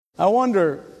I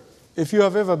wonder if you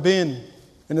have ever been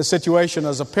in a situation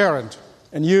as a parent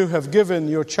and you have given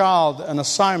your child an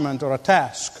assignment or a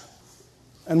task.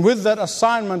 And with that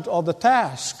assignment or the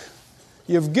task,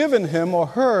 you've given him or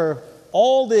her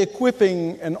all the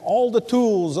equipping and all the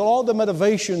tools, all the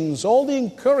motivations, all the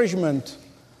encouragement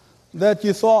that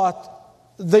you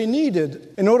thought they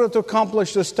needed in order to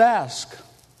accomplish this task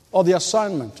or the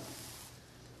assignment.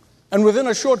 And within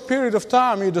a short period of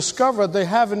time, you discover they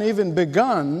haven't even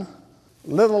begun,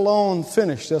 let alone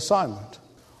finished the assignment.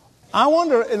 I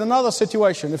wonder in another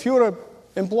situation, if you're an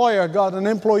employer, got an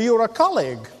employee or a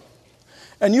colleague,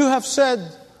 and you have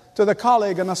said to the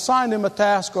colleague and assigned him a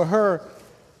task or her,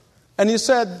 and you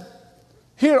said,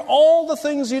 here are all the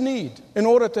things you need in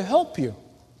order to help you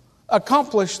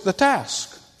accomplish the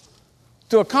task,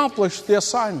 to accomplish the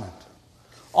assignment.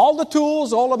 All the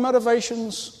tools, all the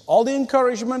motivations, all the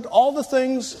encouragement, all the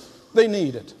things they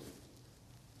needed.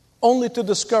 Only to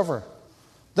discover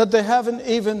that they haven't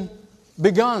even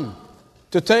begun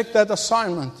to take that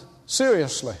assignment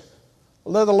seriously,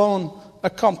 let alone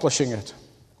accomplishing it.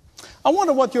 I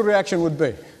wonder what your reaction would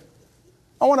be.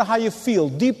 I wonder how you feel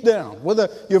deep down, whether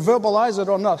you verbalize it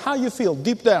or not, how you feel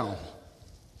deep down.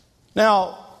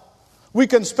 Now, we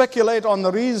can speculate on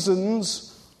the reasons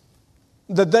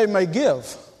that they may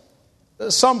give.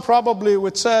 Some probably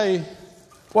would say,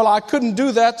 well, I couldn't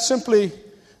do that simply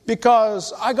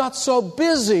because I got so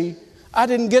busy, I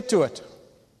didn't get to it.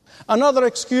 Another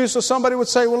excuse, or somebody would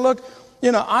say, well, look,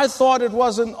 I thought it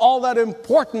wasn't all that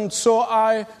important, so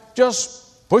I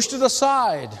just pushed it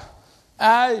aside.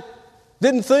 I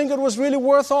didn't think it was really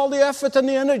worth all the effort and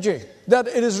the energy that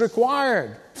it is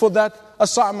required for that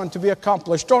assignment to be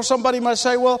accomplished. Or somebody might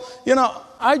say, well,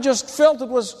 I just felt it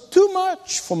was too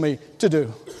much for me to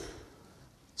do.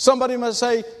 Somebody might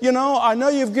say, I know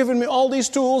you've given me all these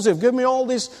tools, you've given me all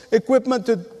this equipment,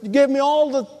 you gave me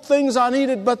all the things I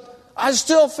needed, but I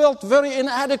still felt very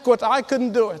inadequate. I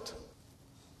couldn't do it.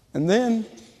 And then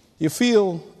you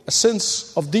feel a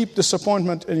sense of deep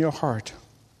disappointment in your heart.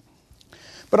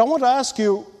 But I want to ask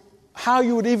you how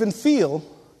you would even feel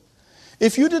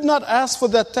if you did not ask for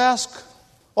that task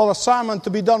or assignment to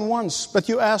be done once, but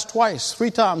you asked twice,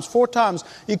 3 times, 4 times.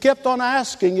 You kept on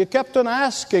asking,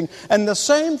 and the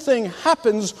same thing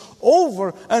happens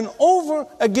over and over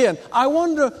again. I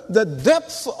wonder the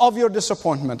depth of your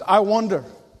disappointment. I wonder.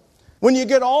 When you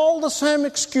get all the same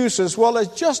excuses, well,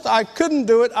 it's just I couldn't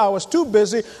do it, I was too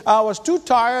busy, I was too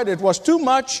tired, it was too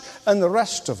much, and the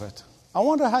rest of it. I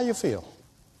wonder how you feel.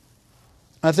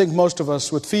 I think most of us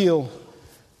would feel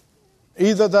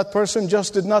either that person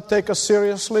just did not take us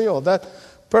seriously, or that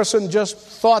person just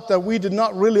thought that I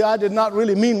did not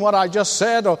really mean what I just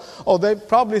said, or they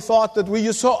probably thought that we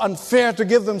were so unfair to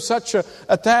give them such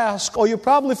a task, or you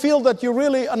probably feel that you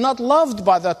really are not loved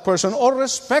by that person, or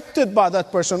respected by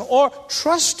that person, or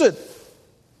trusted.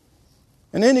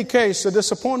 In any case, the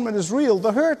disappointment is real,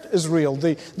 the hurt is real,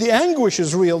 the anguish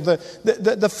is real,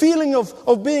 the feeling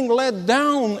of being let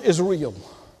down is real.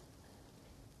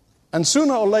 And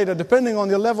sooner or later, depending on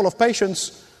your level of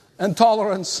patience and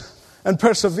tolerance and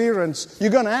perseverance, you're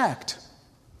going to act.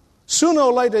 Sooner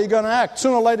or later, you're going to act.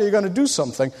 Sooner or later, you're going to do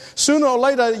something. Sooner or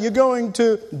later, you're going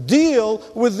to deal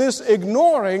with this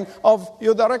ignoring of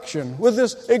your direction, with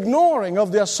this ignoring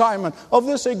of the assignment, of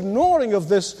this ignoring of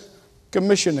this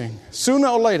commissioning. Sooner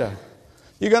or later,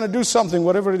 you're going to do something,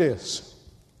 whatever it is.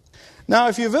 Now,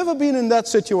 if you've ever been in that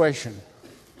situation,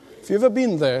 if you've ever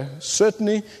been there,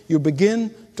 certainly you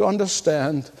begin to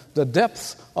understand the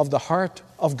depth of the heart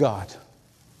of God.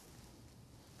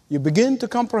 You begin to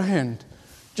comprehend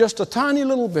just a tiny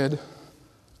little bit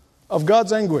of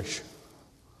God's anguish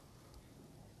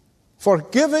for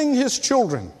giving His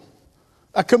children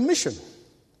a commission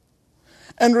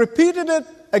and repeated it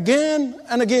again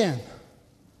and again.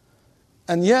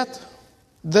 And yet,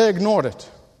 they ignored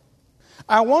it.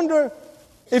 I wonder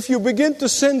if you begin to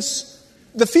sense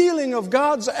the feeling of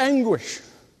God's anguish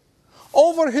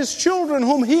over His children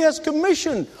whom He has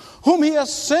commissioned, whom He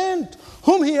has sent,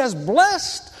 whom He has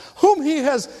blessed, whom He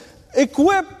has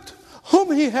equipped, whom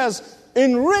He has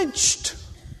enriched.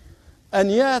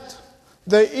 And yet,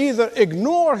 they either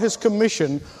ignore His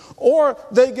commission, or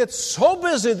they get so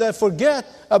busy they forget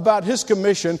about His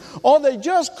commission, or they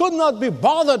just could not be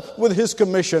bothered with His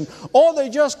commission, or they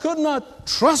just could not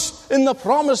trust in the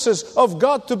promises of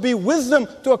God to be with them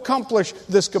to accomplish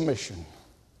this commission.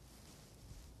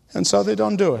 And so they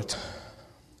don't do it.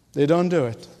 They don't do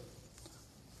it,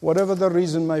 whatever the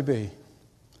reason may be.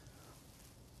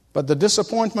 But the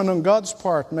disappointment on God's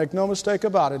part, make no mistake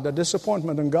about it, the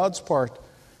disappointment on God's part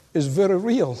is very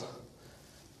real.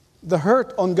 The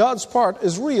hurt on God's part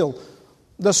is real.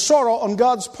 The sorrow on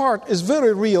God's part is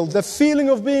very real. The feeling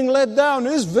of being let down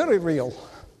is very real.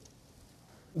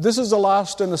 This is the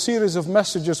last in a series of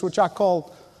messages which I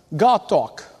call God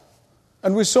Talk.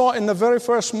 And we saw in the very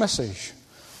first message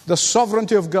the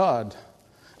sovereignty of God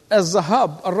as the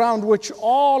hub around which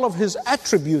all of His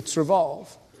attributes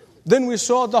revolve. Then we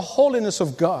saw the holiness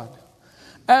of God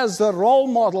as the role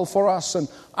model for us and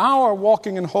our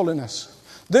walking in holiness.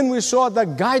 Then we saw the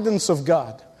guidance of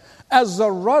God as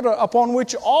the rudder upon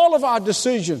which all of our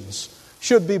decisions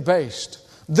should be based.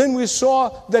 Then we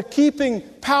saw the keeping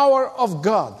power of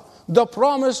God, the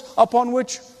promise upon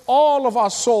which all of our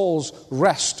souls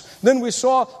rest. Then we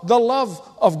saw the love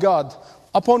of God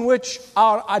upon which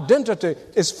our identity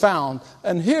is found.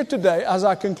 And here today, as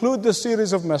I conclude this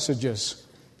series of messages,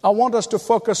 I want us to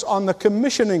focus on the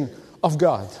commissioning of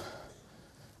God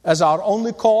as our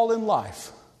only call in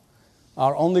life.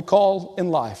 Our only call in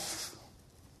life.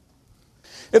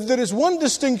 If there is one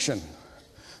distinction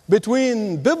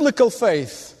between biblical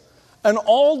faith and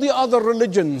all the other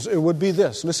religions, it would be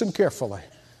this. Listen carefully.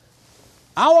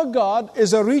 Our God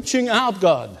is a reaching out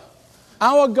God.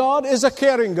 Our God is a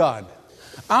caring God.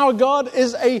 Our God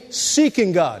is a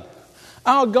seeking God.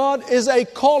 Our God is a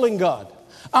calling God.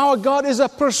 Our God is a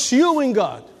pursuing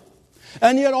God.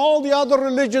 And yet all the other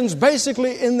religions,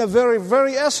 basically in the very,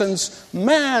 very essence,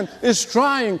 man is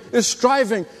trying, is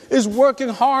striving, is working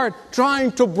hard,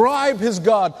 trying to bribe his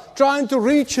God, trying to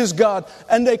reach his God,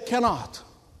 and they cannot.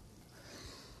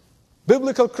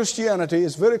 Biblical Christianity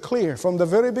is very clear from the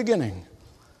very beginning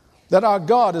that our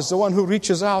God is the one who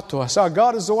reaches out to us. Our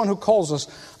God is the one who calls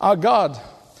us. Our God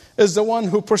is the one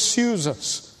who pursues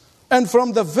us. And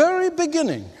from the very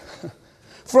beginning,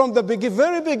 from the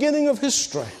very beginning of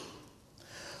history,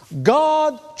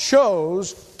 God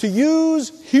chose to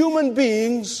use human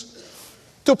beings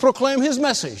to proclaim His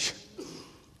message.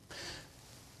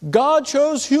 God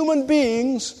chose human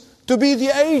beings to be the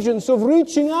agents of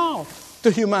reaching out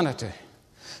to humanity.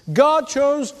 God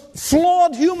chose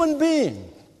flawed human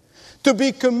beings to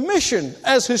be commissioned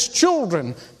as His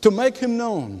children to make Him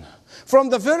known. From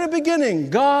the very beginning,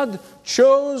 God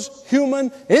chose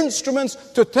human instruments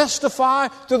to testify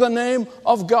to the name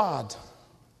of God.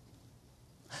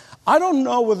 I don't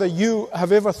know whether you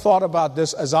have ever thought about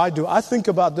this as I do. I think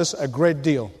about this a great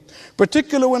deal,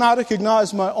 particularly when I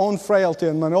recognize my own frailty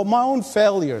and my own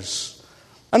failures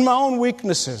and my own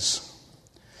weaknesses.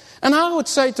 And I would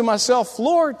say to myself,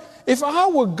 Lord, if I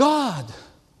were God,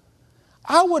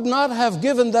 I would not have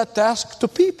given that task to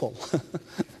people.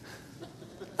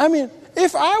 I mean,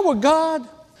 if I were God,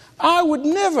 I would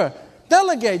never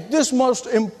delegate this most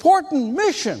important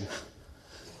mission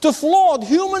to flawed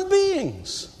human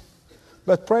beings.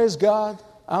 But praise God,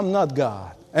 I'm not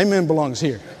God. Amen belongs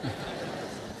here.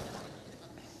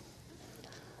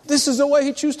 This is the way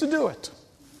He chose to do it.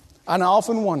 And I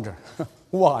often wonder,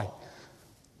 why?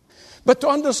 But to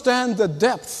understand the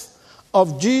depth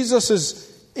of Jesus'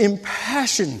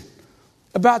 impassion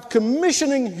about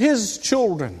commissioning His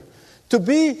children to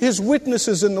be His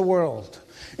witnesses in the world.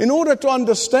 In order to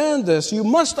understand this, you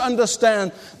must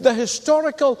understand the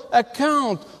historical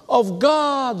account of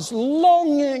God's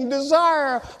longing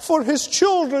desire for His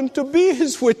children to be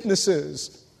His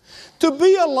witnesses, to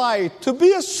be a light, to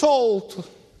be a salt.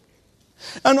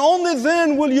 And only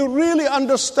then will you really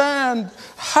understand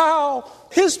how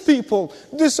His people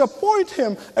disappoint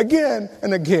Him again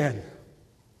and again.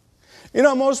 You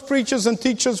know, most preachers and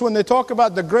teachers, when they talk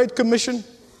about the Great Commission,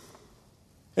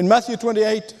 in Matthew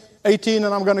 28:18, and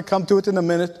I'm going to come to it in a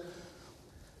minute,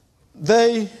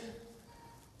 they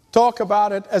talk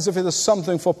about it as if it is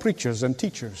something for preachers and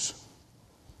teachers,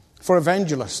 for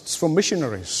evangelists, for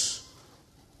missionaries.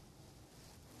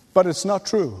 But it's not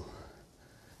true.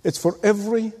 It's for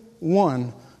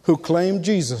everyone who claimed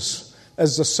Jesus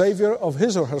as the Savior of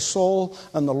his or her soul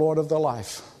and the Lord of their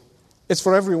life. It's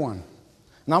for everyone.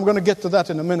 And I'm going to get to that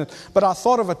in a minute. But I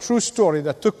thought of a true story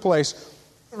that took place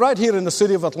right here in the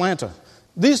city of Atlanta.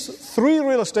 These three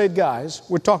real estate guys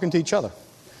were talking to each other.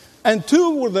 And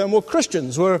two of them were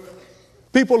Christians, were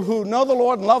people who know the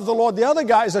Lord and love the Lord. The other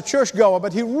guy is a churchgoer,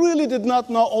 but he really did not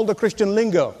know all the Christian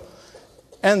lingo.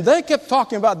 And they kept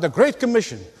talking about the Great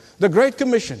Commission, the Great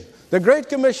Commission, the Great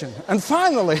Commission. And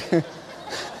finally,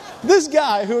 this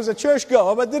guy who was a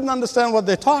churchgoer but didn't understand what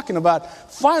they're talking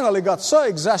about, finally got so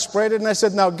exasperated, and they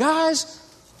said, now guys,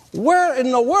 where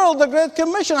in the world the Great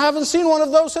Commission? I haven't seen one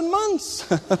of those in months.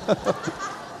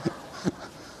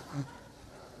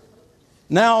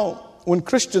 Now, when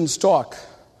Christians talk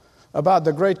about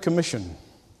the Great Commission,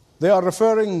 they are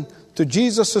referring to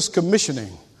Jesus'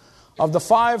 commissioning of the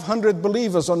 500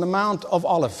 believers on the Mount of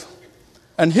Olives.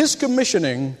 And His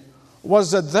commissioning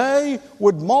was that they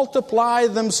would multiply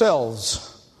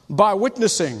themselves by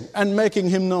witnessing and making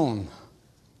Him known.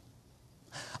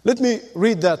 Let me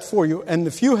read that for you. And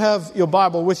if you have your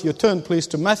Bible with you, turn please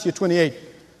to Matthew 28,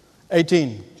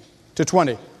 18 to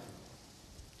 20.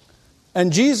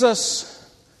 And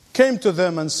Jesus came to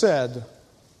them and said,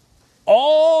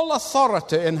 "All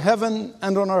authority in heaven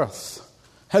and on earth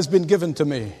has been given to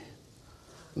me.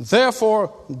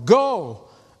 Therefore, go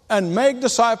and make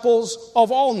disciples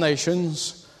of all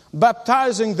nations,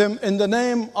 baptizing them in the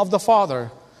name of the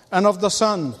Father and of the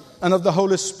Son and of the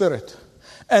Holy Spirit,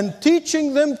 and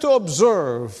teaching them to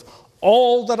observe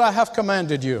all that I have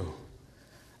commanded you.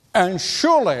 And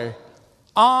surely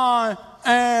I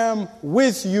am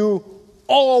with you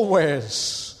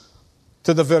always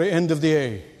to the very end of the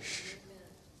age."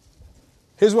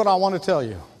 Here's what I want to tell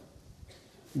you.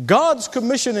 God's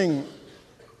commissioning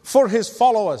for His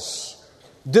followers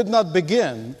did not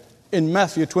begin in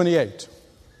Matthew 28.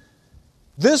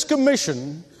 This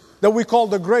commission that we call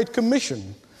the Great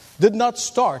Commission did not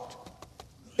start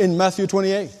in Matthew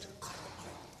 28.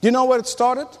 Do you know where it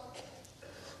started?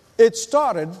 It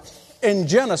started in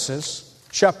Genesis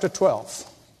chapter 12.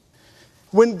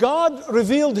 When God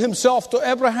revealed Himself to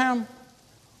Abraham,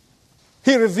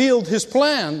 He revealed His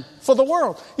plan for the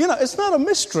world. You know, it's not a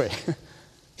mystery.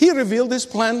 He revealed His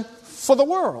plan for the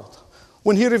world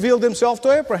when He revealed Himself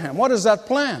to Abraham. What is that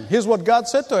plan? Here's what God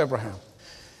said to Abraham.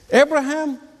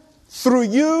 "Abraham, through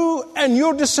you and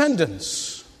your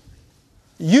descendants,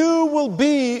 you will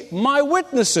be my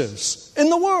witnesses in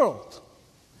the world."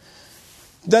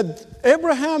 That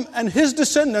Abraham and his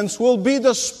descendants will be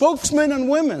the spokesmen and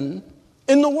women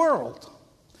in the world.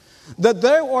 That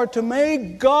they are to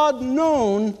make God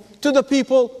known to the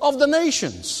people of the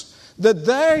nations. That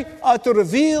they are to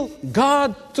reveal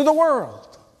God to the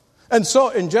world. And so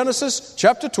in Genesis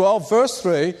chapter 12, verse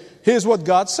 3, here's what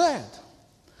God said.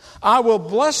 "I will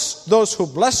bless those who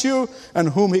bless you, and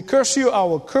whom He curse you, I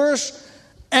will curse.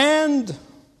 And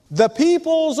the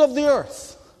peoples of the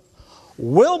earth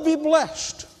will be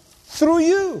blessed through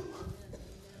you."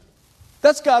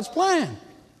 That's God's plan.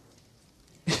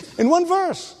 In one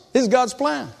verse is God's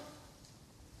plan.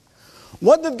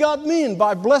 What did God mean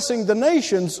by blessing the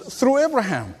nations through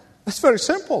Abraham? It's very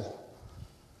simple.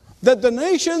 That the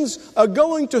nations are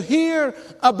going to hear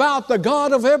about the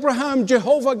God of Abraham,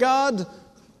 Jehovah God,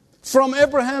 from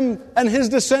Abraham and his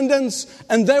descendants,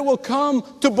 and they will come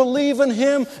to believe in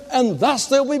Him, and thus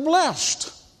they'll be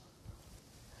blessed.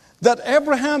 That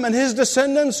Abraham and his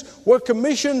descendants were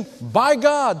commissioned by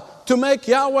God to make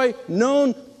Yahweh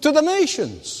known to the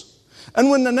nations.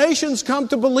 And when the nations come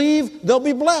to believe, they'll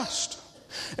be blessed.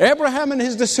 Abraham and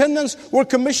his descendants were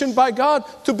commissioned by God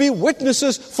to be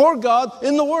witnesses for God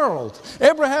in the world.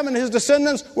 Abraham and his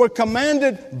descendants were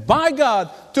commanded by God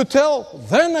to tell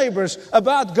their neighbors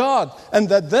about God, and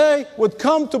that they would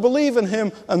come to believe in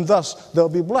Him, and thus they'll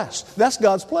be blessed. That's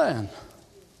God's plan.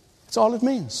 That's all it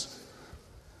means.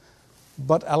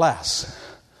 But alas,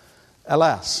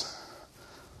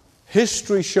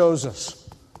 history shows us,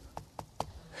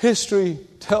 history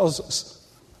tells us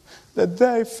that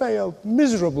they failed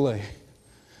miserably,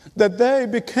 that they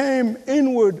became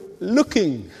inward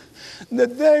looking,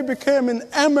 that they became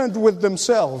enamored with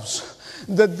themselves,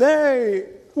 that they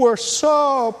were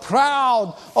so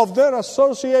proud of their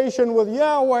association with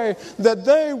Yahweh that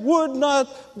they would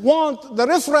not want the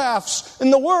riffraffs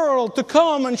in the world to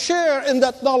come and share in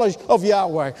that knowledge of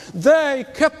Yahweh. They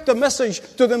kept the message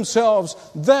to themselves.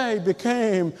 They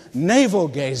became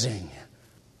navel-gazing.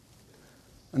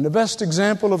 And the best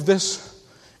example of this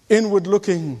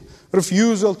inward-looking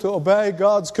refusal to obey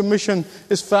God's commission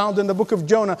is found in the book of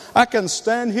Jonah. I can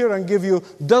stand here and give you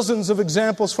dozens of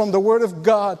examples from the Word of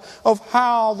God of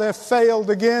how they failed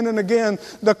again and again,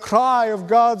 the cry of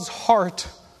God's heart.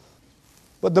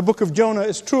 But the book of Jonah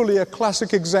is truly a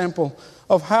classic example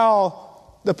of how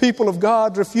the people of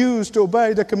God refused to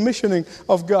obey the commissioning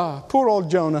of God. Poor old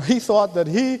Jonah. He thought that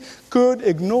he could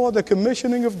ignore the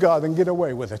commissioning of God and get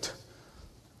away with it.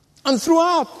 And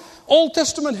throughout Old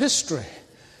Testament history,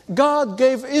 God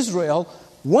gave Israel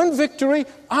one victory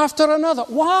after another.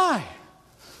 Why?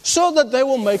 So that they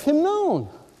will make Him known.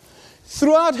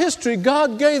 Throughout history,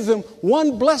 God gave them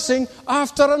one blessing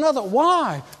after another.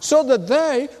 Why? So that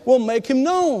they will make Him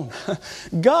known.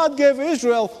 God gave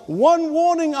Israel one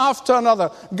warning after another.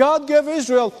 God gave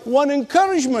Israel one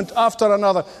encouragement after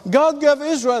another. God gave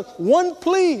Israel one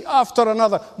plea after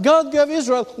another. God gave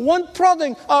Israel one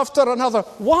prodding after another.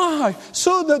 Why?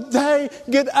 So that they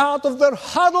get out of their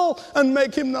huddle and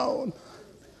make Him known.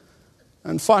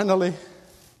 And finally,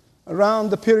 around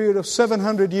the period of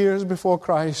 700 years before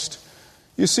Christ,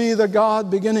 You see that God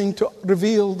beginning to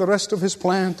reveal the rest of His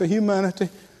plan to humanity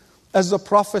as the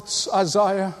prophets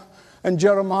Isaiah and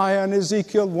Jeremiah and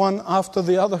Ezekiel, one after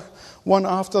the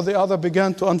other,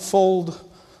 began to unfold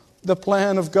the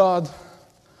plan of God,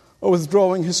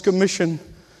 withdrawing His commission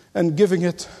and giving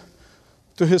it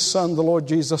to His Son, the Lord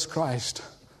Jesus Christ.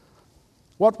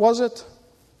 What was it?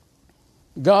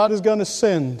 God is going to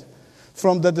send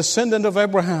from the descendant of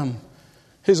Abraham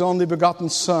His only begotten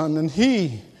Son, and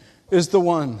He is the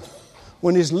one,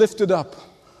 when He's lifted up,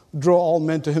 draw all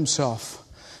men to Himself.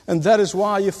 And that is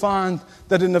why you find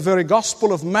that in the very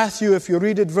Gospel of Matthew, if you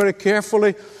read it very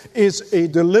carefully, is a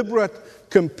deliberate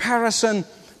comparison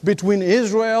between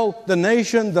Israel, the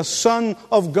nation, the Son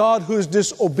of God who is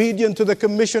disobedient to the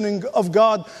commissioning of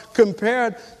God,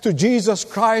 compared to Jesus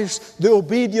Christ, the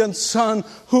obedient Son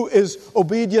who is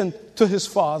obedient to His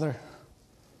Father.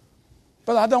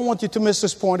 But I don't want you to miss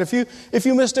this point. If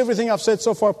you missed everything I've said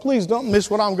so far, please don't miss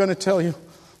what I'm going to tell you.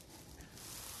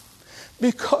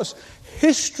 Because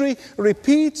history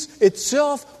repeats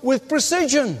itself with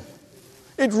precision.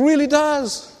 It really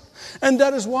does. And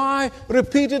that is why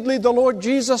repeatedly the Lord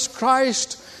Jesus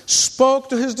Christ spoke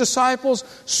to His disciples,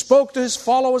 spoke to His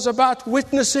followers about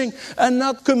witnessing and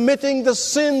not committing the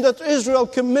sin that Israel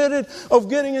committed of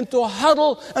getting into a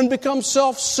huddle and become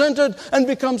self-centered and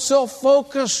become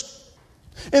self-focused.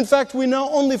 In fact, we know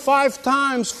only 5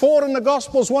 times, 4 in the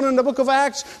Gospels, 1 in the book of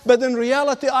Acts, but in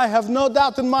reality, I have no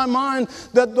doubt in my mind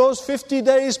that those 50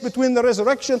 days between the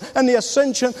resurrection and the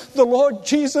ascension, the Lord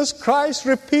Jesus Christ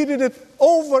repeated it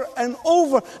over and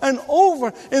over and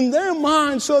over in their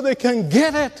minds so they can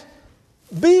get it.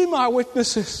 Be my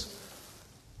witnesses.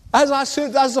 As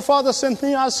the Father sent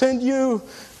me, I send you.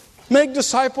 Make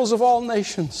disciples of all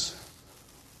nations.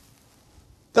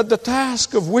 That the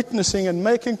task of witnessing and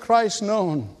making Christ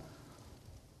known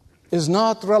is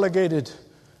not relegated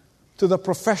to the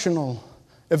professional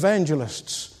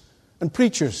evangelists and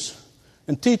preachers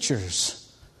and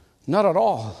teachers. Not at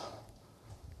all.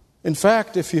 In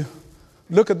fact, if you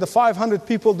look at the 500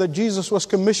 people that Jesus was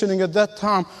commissioning at that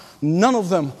time, none of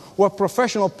them were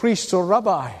professional priests or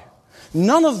rabbi.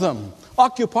 None of them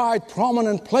occupied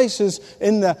prominent places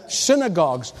in the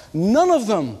synagogues. None of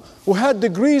them who had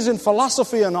degrees in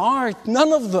philosophy and art.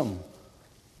 None of them.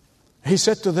 He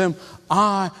said to them,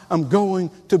 I am going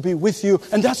to be with you.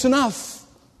 And that's enough.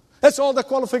 That's all the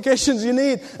qualifications you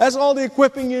need. That's all the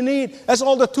equipping you need. That's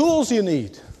all the tools you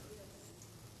need.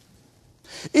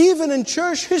 Even in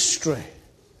church history,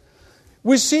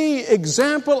 we see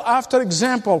example after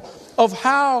example of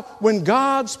how when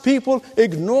God's people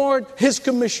ignored His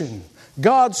commission,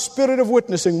 God's spirit of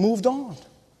witnessing moved on.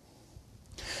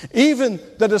 Even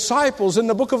the disciples in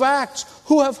the book of Acts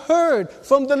who have heard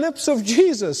from the lips of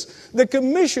Jesus the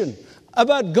commission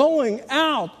about going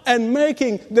out and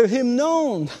making Him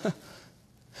known.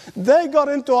 They got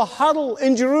into a huddle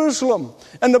in Jerusalem.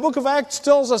 And the book of Acts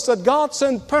tells us that God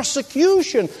sent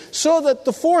persecution so that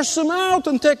to force them out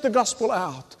and take the gospel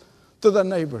out to their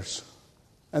neighbors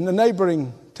and the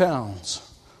neighboring towns.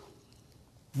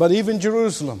 But even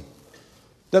Jerusalem,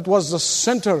 that was the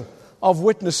center of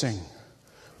witnessing,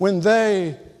 when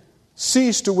they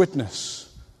ceased to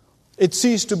witness, it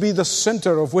ceased to be the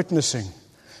center of witnessing.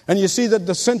 And you see that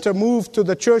the center moved to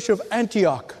the church of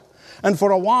Antioch. And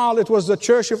for a while it was the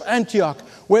church of Antioch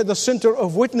where the center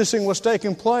of witnessing was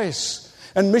taking place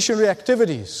and missionary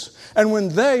activities. And when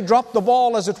they dropped the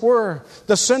ball, as it were,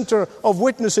 the center of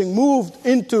witnessing moved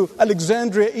into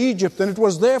Alexandria, Egypt. And it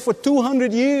was there for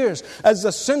 200 years as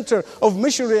the center of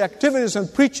missionary activities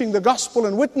and preaching the gospel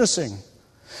and witnessing.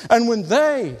 And when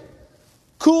they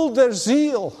cooled their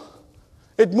zeal,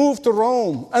 it moved to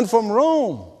Rome. And from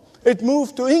Rome, it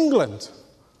moved to England.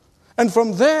 And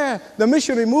from there, the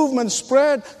missionary movement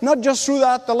spread not just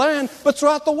throughout the land, but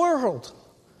throughout the world,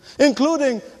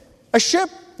 including a ship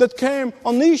that came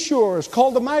on these shores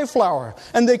called the Mayflower.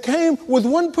 And they came with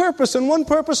one purpose and one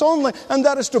purpose only, and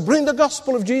that is to bring the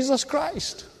gospel of Jesus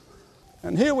Christ.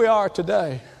 And here we are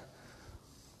today,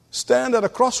 stand at a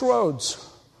crossroads.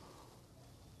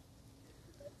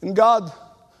 And God,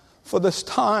 for this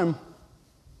time,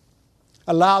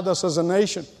 allowed us as a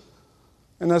nation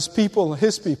and as people,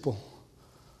 His people,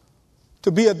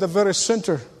 to be at the very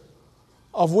center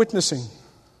of witnessing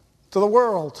to the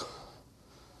world.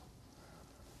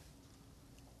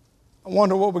 I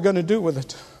wonder what we're going to do with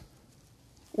it.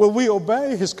 Will we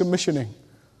obey His commissioning?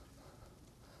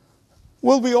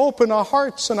 Will we open our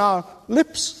hearts and our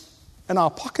lips and our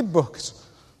pocketbooks?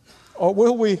 Or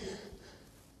will we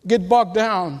get bogged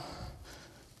down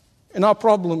in our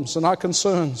problems and our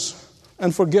concerns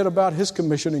and forget about His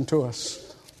commissioning to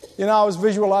us? You know, I was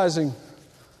visualizing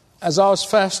as I was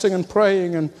fasting and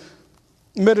praying and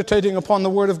meditating upon the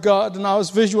Word of God, and I was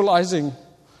visualizing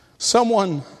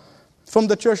someone from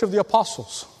the Church of the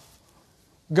Apostles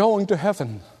going to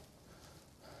heaven.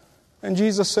 And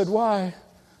Jesus said, "Why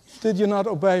did you not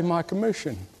obey my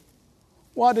commission?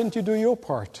 Why didn't you do your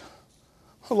part?"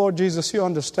 "Oh, Lord Jesus, you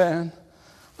understand.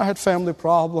 I had family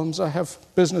problems. I have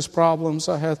business problems.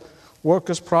 I had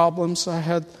workers' problems. I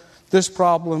had this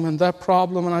problem and that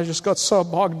problem, and I just got so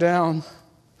bogged down."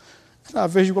 And I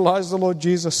visualized the Lord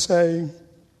Jesus saying,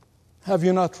 "Have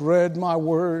you not read my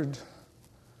word?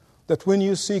 That when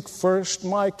you seek first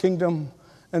my kingdom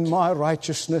and my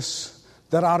righteousness,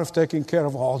 that out of taking care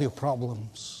of all your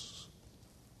problems."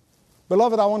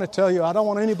 Beloved, I want to tell you, I don't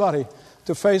want anybody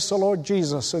to face the Lord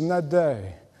Jesus in that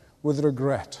day with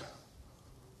regret.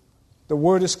 The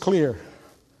word is clear.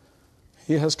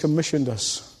 He has commissioned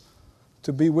us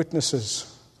to be witnesses.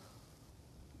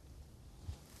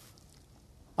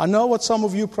 I know what some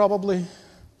of you probably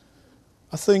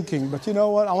are thinking, but you know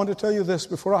what? I want to tell you this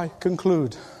before I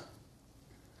conclude.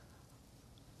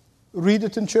 Read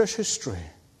it in church history.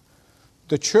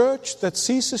 The church that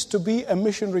ceases to be a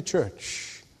missionary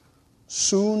church,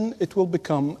 soon it will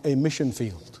become a mission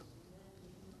field.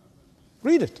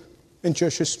 Read it in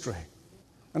church history.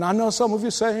 And I know some of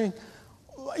you saying,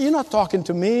 "You're not talking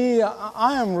to me.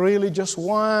 I am really just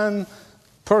one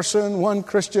person, one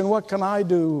Christian. What can I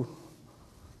do?"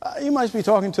 You must be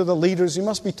talking to the leaders. You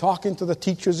must be talking to the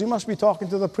teachers. You must be talking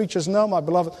to the preachers. No, my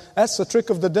beloved, that's the trick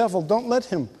of the devil. Don't let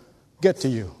him get to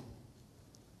you.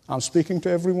 I'm speaking to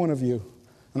every one of you,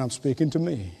 and I'm speaking to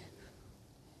me.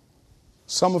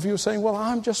 Some of you are saying, "Well,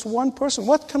 I'm just one person.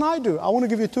 What can I do?" I want to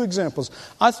give you 2 examples.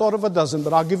 I thought of a dozen,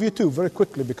 but I'll give you 2 very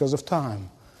quickly because of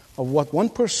time, of what one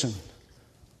person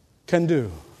can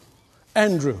do.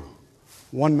 Andrew,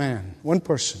 one man, one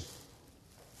person.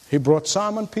 He brought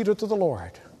Simon Peter to the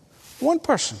Lord. One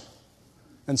person.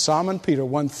 And Simon Peter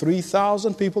won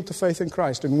 3,000 people to faith in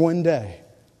Christ in one day.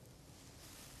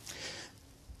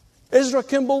 Ezra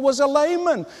Kimball was a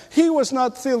layman. He was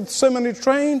not seminary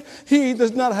trained. He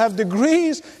does not have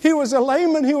degrees. He was a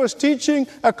layman. He was teaching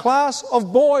a class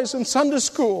of boys in Sunday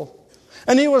school.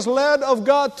 And he was led of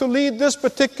God to lead this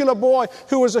particular boy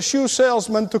who was a shoe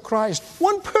salesman to Christ.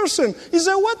 One person. He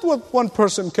said, what one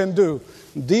person can do?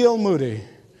 D.L. Moody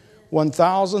won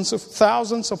thousands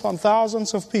upon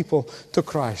thousands of people to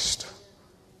Christ.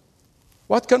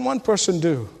 What can one person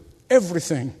do?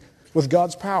 Everything with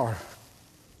God's power.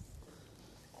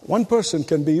 One person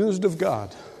can be used of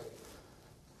God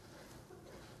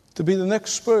to be the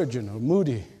next Spurgeon or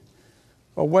Moody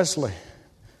or Wesley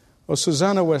or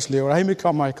Susanna Wesley or Amy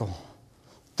Carmichael.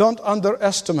 Don't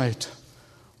underestimate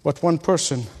what one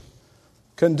person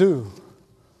can do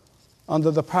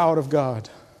under the power of God.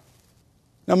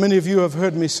 Now, many of you have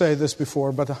heard me say this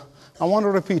before, but I want to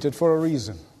repeat it for a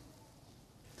reason.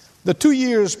 The 2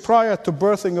 years prior to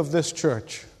birthing of this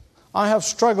church, I have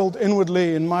struggled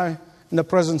inwardly in the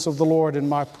presence of the Lord in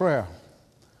my prayer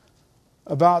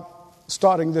about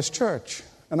starting this church.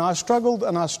 And I struggled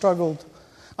and I struggled.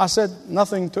 I said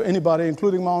nothing to anybody,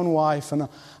 including my own wife. And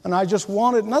I just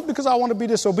wanted, not because I want to be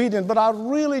disobedient, but I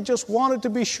really just wanted to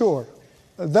be sure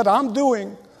that I'm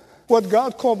doing what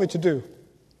God called me to do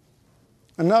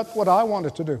and not what I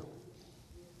wanted to do.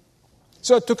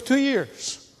 So it took 2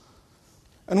 years.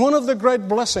 And one of the great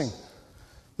blessings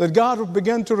that God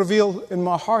began to reveal in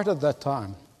my heart at that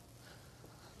time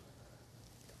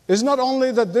is not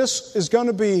only that this is going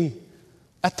to be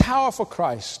a tower for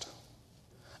Christ,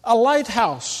 a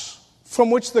lighthouse from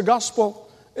which the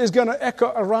gospel is going to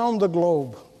echo around the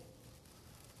globe.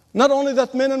 Not only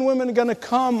that men and women are going to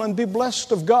come and be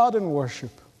blessed of God in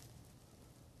worship,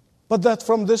 but that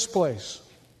from this place,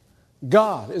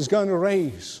 God is going to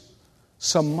raise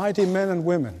some mighty men and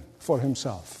women for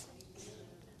Himself.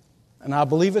 And I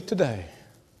believe it today.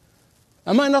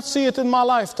 I might not see it in my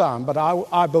lifetime, but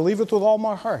I believe it with all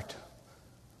my heart.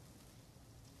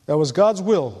 That was God's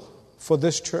will for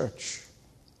this church.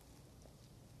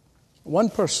 One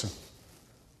person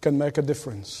can make a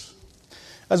difference.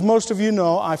 As most of you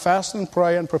know, I fast and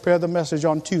pray and prepare the message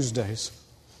on Tuesdays.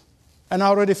 And I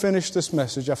already finished this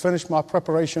message. I finished my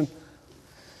preparation.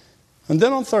 And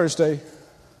then on Thursday,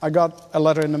 I got a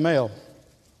letter in the mail.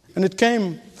 And it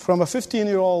came from a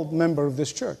 15-year-old member of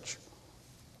this church.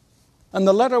 And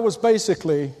the letter was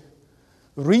basically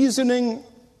reasoning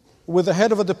with the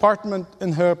head of a department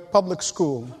in her public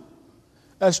school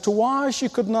as to why she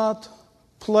could not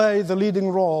play the leading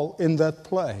role in that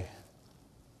play,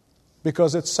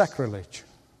 because it's sacrilege.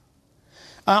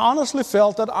 I honestly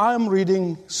felt that I am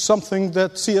reading something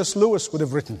that C.S. Lewis would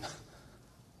have written.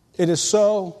 It is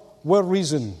so well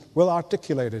reasoned, well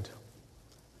articulated.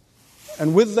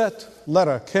 And with that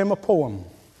letter came a poem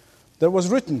that was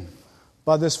written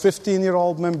by this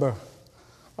 15-year-old member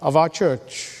of our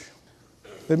church.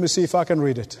 Let me see if I can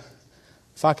read it,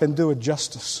 if I can do it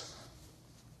justice.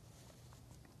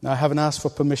 Now, I haven't asked for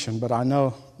permission, but I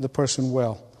know the person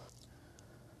well.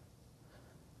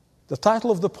 The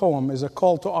title of the poem is A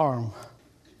Call to Arm.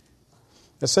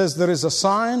 It says, there is a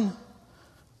sign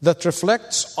that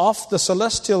reflects off the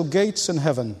celestial gates in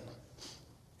heaven.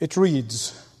 It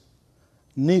reads,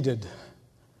 needed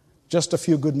just a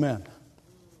few good men.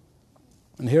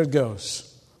 And here it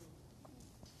goes.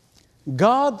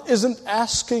 God isn't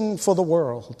asking for the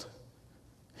world.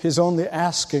 He's only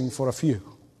asking for a few.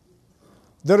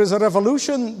 There is a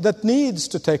revolution that needs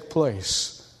to take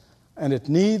place, and it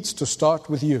needs to start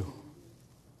with you.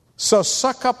 So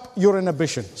suck up your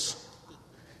inhibitions.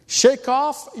 Shake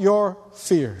off your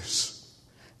fears.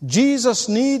 Jesus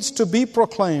needs to be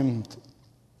proclaimed.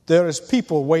 There is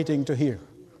people waiting to hear.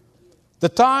 The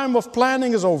time of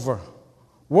planning is over.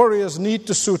 Warriors need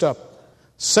to suit up.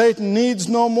 Satan needs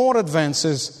no more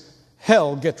advances.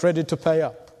 Hell, get ready to pay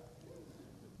up.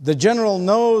 The general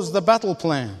knows the battle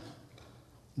plan.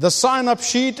 The sign-up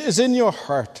sheet is in your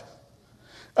heart.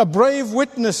 A brave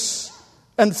witness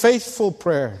and faithful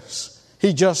prayers.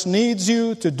 He just needs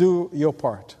you to do your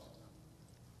part.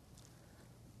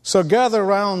 So gather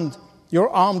around your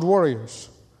armed warriors.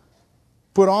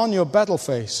 Put on your battle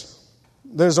face.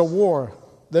 There's a war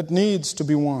that needs to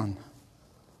be won.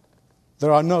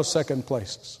 There are no second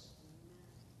places.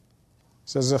 It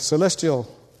says the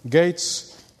celestial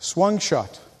gates swung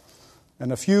shut,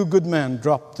 and a few good men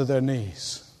dropped to their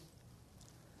knees.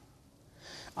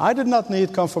 I did not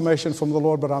need confirmation from the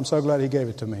Lord, but I'm so glad He gave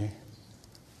it to me.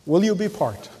 Will you be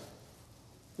part?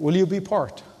 Will you be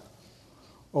part?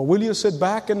 Or will you sit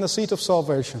back in the seat of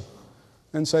salvation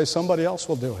and say, somebody else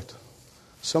will do it.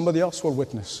 Somebody else will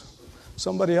witness.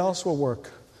 Somebody else will work.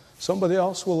 Somebody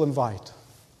else will invite.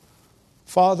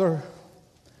 Father,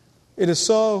 it is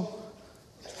so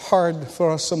hard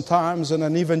for us sometimes in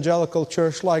an evangelical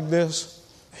church like this,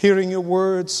 hearing your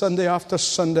words Sunday after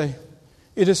Sunday.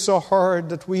 It is so hard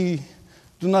that we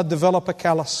do not develop a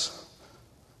callus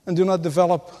and do not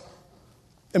develop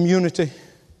immunity.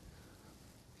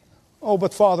 Oh,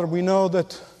 but Father, we know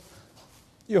that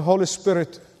your Holy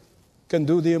Spirit can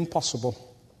do the impossible.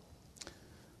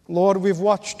 Lord, we've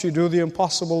watched you do the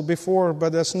impossible before,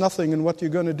 but there's nothing in what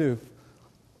you're going to do.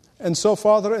 And so,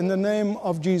 Father, in the name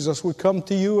of Jesus, we come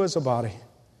to you as a body.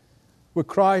 We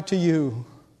cry to you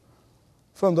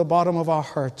from the bottom of our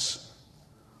hearts.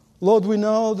 Lord, we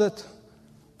know that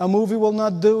a movie will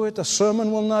not do it, a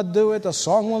sermon will not do it, a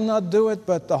song will not do it,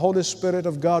 but the Holy Spirit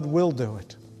of God will do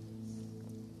it.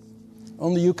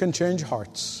 Only you can change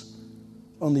hearts.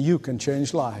 Only you can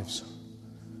change lives.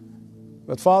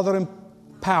 But Father,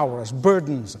 empower us,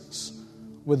 burdens us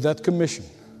with that commission,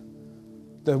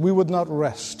 that we would not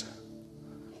rest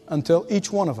until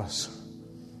each one of us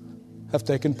have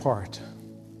taken part.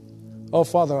 Oh,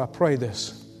 Father, I pray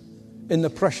this in the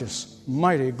precious,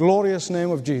 mighty, glorious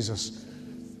name of Jesus,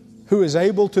 who is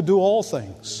able to do all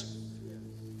things.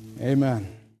 Amen.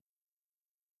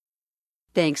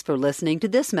 Thanks for listening to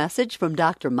this message from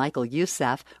Dr. Michael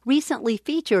Youssef, recently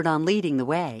featured on Leading the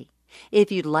Way.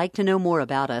 If you'd like to know more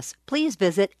about us, please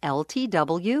visit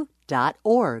ltw.org.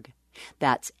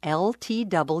 That's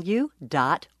ltw.org.